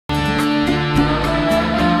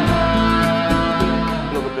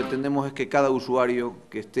queremos es que cada usuario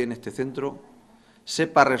que esté en este centro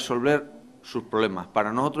sepa resolver sus problemas.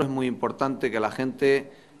 Para nosotros es muy importante que la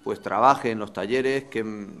gente pues trabaje en los talleres, que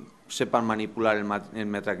sepan manipular el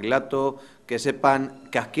metacrilato, que sepan,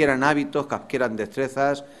 que adquieran hábitos, que adquieran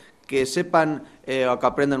destrezas, que sepan o que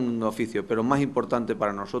aprendan un oficio. Pero más importante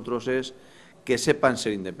para nosotros es que sepan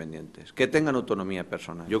ser independientes, que tengan autonomía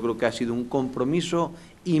personal. Yo creo que ha sido un compromiso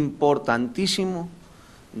importantísimo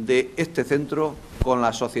de este centro con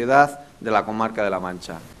la sociedad de la comarca de La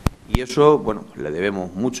Mancha. Y eso, bueno, le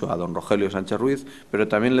debemos mucho a don Rogelio Sánchez Ruiz, pero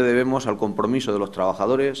también le debemos al compromiso de los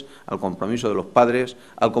trabajadores, al compromiso de los padres,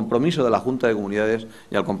 al compromiso de la Junta de Comunidades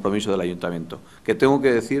y al compromiso del Ayuntamiento. Que tengo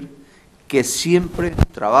que decir que siempre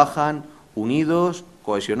trabajan unidos,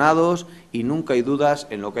 cohesionados y nunca hay dudas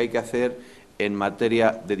en lo que hay que hacer en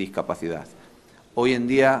materia de discapacidad. Hoy en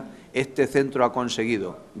día este centro ha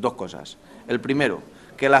conseguido dos cosas. El primero,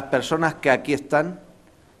 que las personas que aquí están,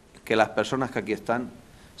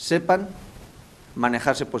 sepan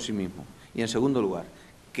manejarse por sí mismos. Y en segundo lugar,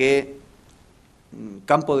 que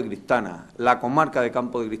Campo de Criptana, la comarca de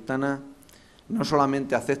Campo de Criptana, no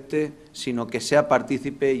solamente acepte, sino que sea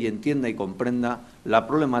partícipe y entienda y comprenda la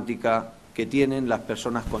problemática que tienen las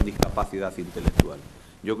personas con discapacidad intelectual.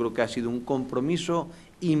 Yo creo que ha sido un compromiso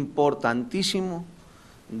importantísimo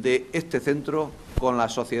de este centro con la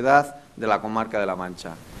sociedad de la comarca de La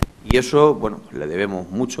Mancha. Y eso, bueno, le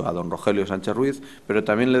debemos mucho a don Rogelio Sánchez Ruiz, pero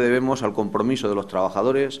también le debemos al compromiso de los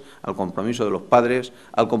trabajadores, al compromiso de los padres,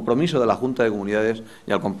 al compromiso de la Junta de Comunidades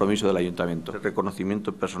y al compromiso del Ayuntamiento. El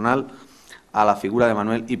reconocimiento personal a la figura de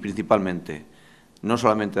Manuel y principalmente, no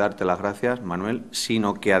solamente darte las gracias, Manuel,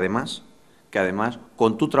 sino que además,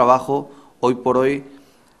 con tu trabajo, hoy por hoy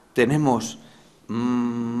tenemos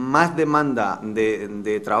más demanda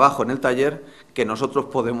de trabajo en el taller que nosotros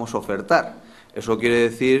podemos ofertar. Eso quiere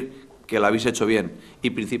decir que lo habéis hecho bien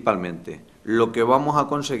y principalmente lo que vamos a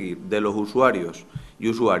conseguir de los usuarios y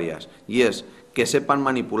usuarias y es que sepan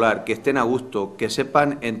manipular, que estén a gusto, que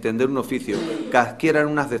sepan entender un oficio, que adquieran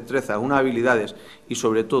unas destrezas, unas habilidades y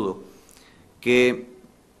sobre todo que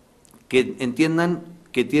entiendan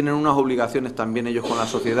que tienen unas obligaciones también ellos con la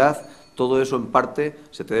sociedad. Todo eso en parte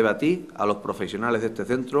se te debe a ti, a los profesionales de este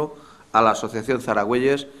centro, a la Asociación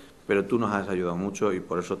Zaragüelles, pero tú nos has ayudado mucho y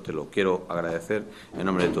por eso te lo quiero agradecer en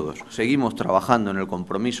nombre de todos. Seguimos trabajando en el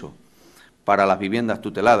compromiso para las viviendas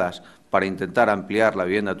tuteladas, para intentar ampliar la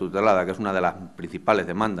vivienda tutelada, que es una de las principales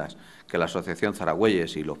demandas que la Asociación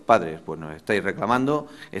Zaragüelles y los padres pues, nos estáis reclamando.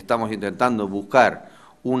 Estamos intentando buscar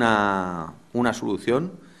una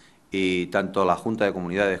solución y tanto la Junta de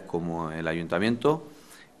Comunidades como el Ayuntamiento.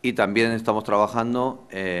 Y también estamos trabajando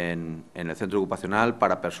en el centro ocupacional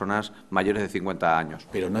para personas mayores de 50 años.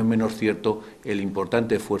 Pero no es menos cierto el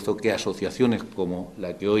importante esfuerzo que asociaciones como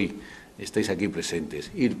la que hoy estáis aquí presentes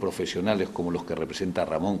y profesionales como los que representa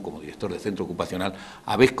Ramón como director del centro ocupacional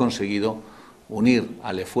habéis conseguido unir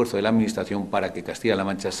al esfuerzo de la Administración para que Castilla-La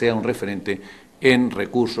Mancha sea un referente en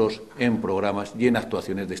recursos, en programas y en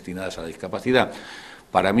actuaciones destinadas a la discapacidad.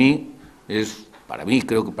 Para mí,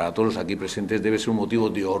 creo que para todos los aquí presentes debe ser un motivo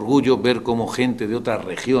de orgullo ver cómo gente de otras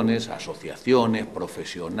regiones, asociaciones,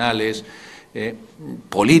 profesionales,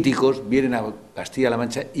 políticos, vienen a Castilla-La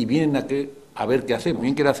Mancha y vienen a ver qué hacemos.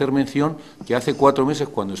 Bien quiero hacer mención que hace 4 meses,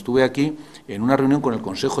 cuando estuve aquí, en una reunión con el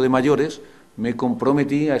Consejo de Mayores, me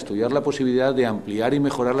comprometí a estudiar la posibilidad de ampliar y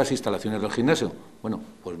mejorar las instalaciones del gimnasio. Bueno,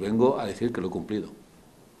 pues vengo a decir que lo he cumplido.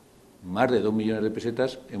 Más de 2 millones de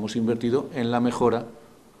pesetas hemos invertido en la mejora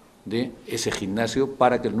de ese gimnasio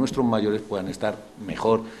para que nuestros mayores puedan estar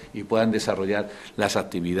mejor y puedan desarrollar las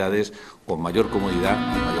actividades con mayor comodidad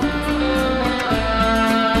y mayor confianza.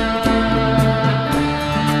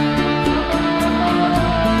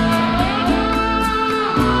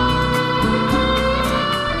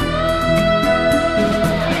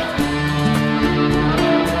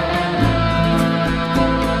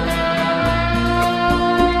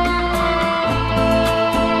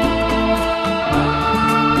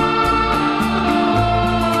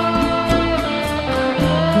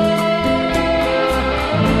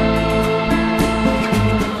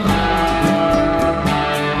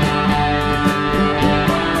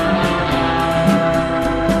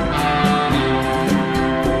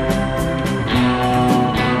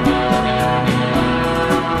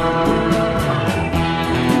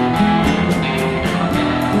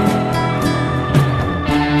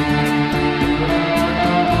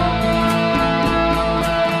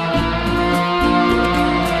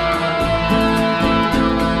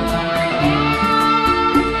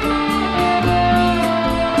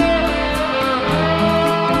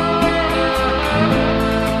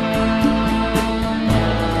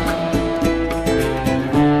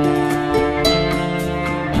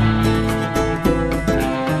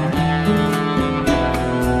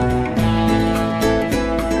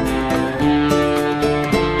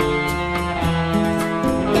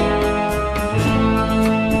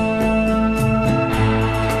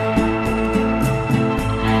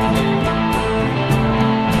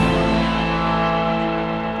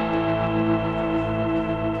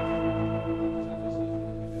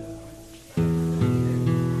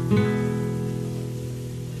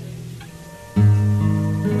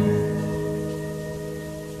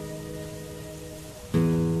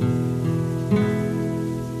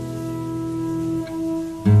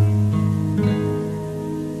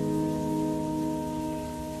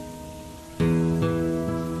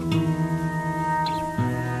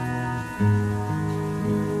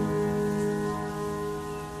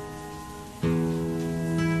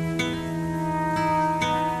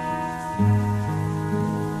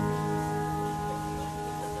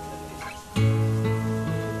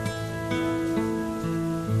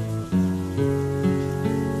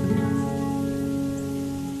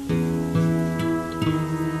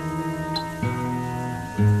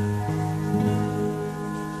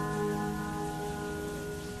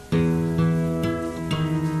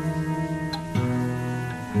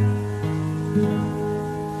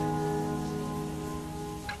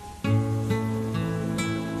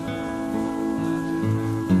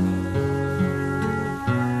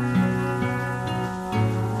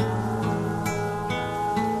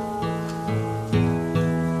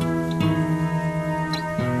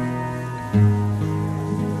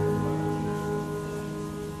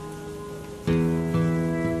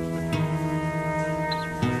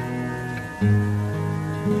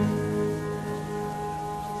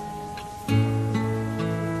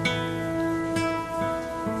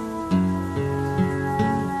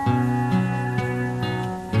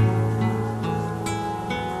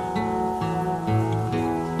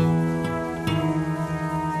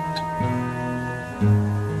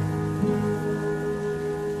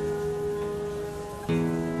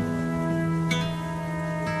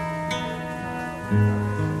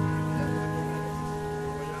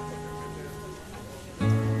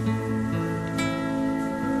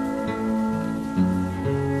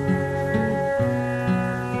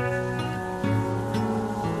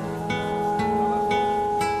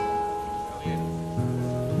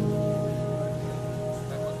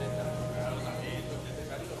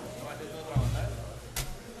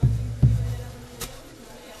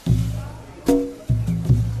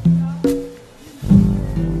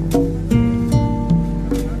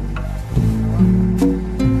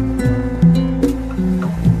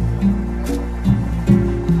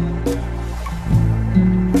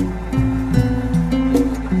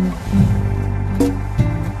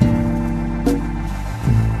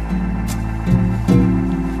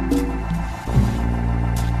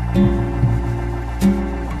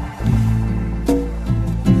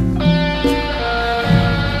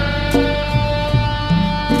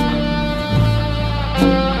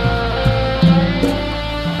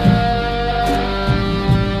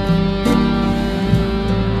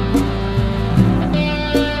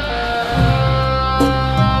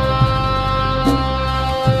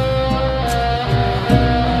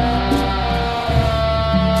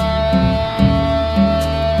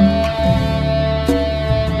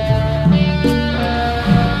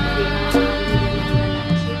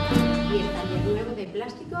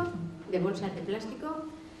 De bolsas de plástico,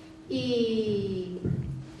 y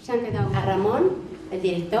se han quedado a Ramón, el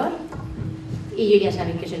director, y yo ya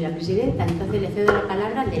sabéis que soy la presidenta, entonces le cedo la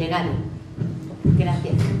palabra al delegado.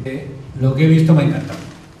 Gracias. Lo que he visto me ha encantado.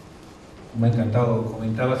 Me ha encantado.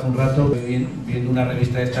 Comentaba hace un rato viendo una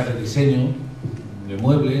revista esta de diseño, de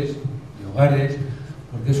muebles, de hogares,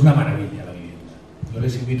 porque es una maravilla la vivienda. Yo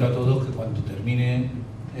les invito a todos que cuando termine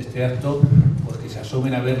este acto, pues que se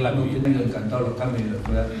asomen a ver la vivienda. Me han encantado los cambios de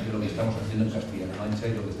lo que estamos haciendo en Castilla-La Mancha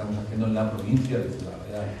y lo que estamos haciendo en la provincia de Ciudad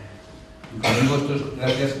Real. Y como digo, esto es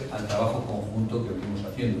gracias al trabajo conjunto que venimos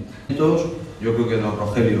haciendo. Yo creo que don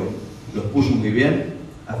Rogelio los puso muy bien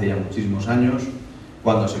hace ya muchísimos años.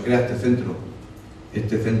 Cuando se crea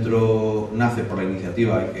este centro nace por la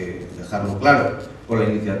iniciativa, hay que dejarlo claro, por la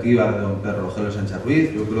iniciativa de don Pedro Rogelio Sánchez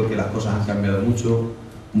Ruiz. Yo creo que las cosas han cambiado mucho.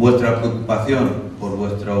 Vuestra preocupación por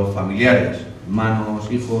vuestros familiares, hermanos,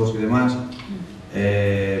 hijos y demás,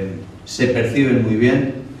 se perciben muy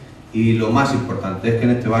bien, y lo más importante es que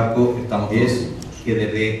en este barco estamos que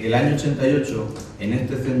desde el año 88 en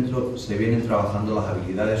este centro se vienen trabajando las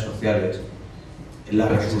habilidades sociales, en la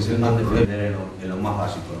resolución de problemas en lo más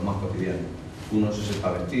básico, en lo más cotidiano. Uno se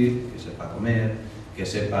sepa vestir, que sepa comer, que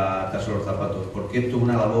sepa atarse los zapatos, porque esto es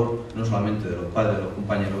una labor no solamente de los padres, de los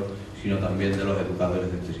compañeros, sino también de los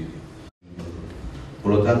educadores de este sitio.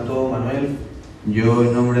 Por lo tanto, Manuel, yo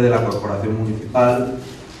en nombre de la Corporación Municipal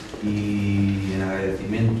y en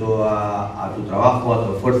agradecimiento a tu trabajo, a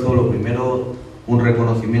tu esfuerzo, lo primero, un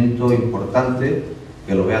reconocimiento importante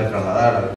que lo voy a trasladar al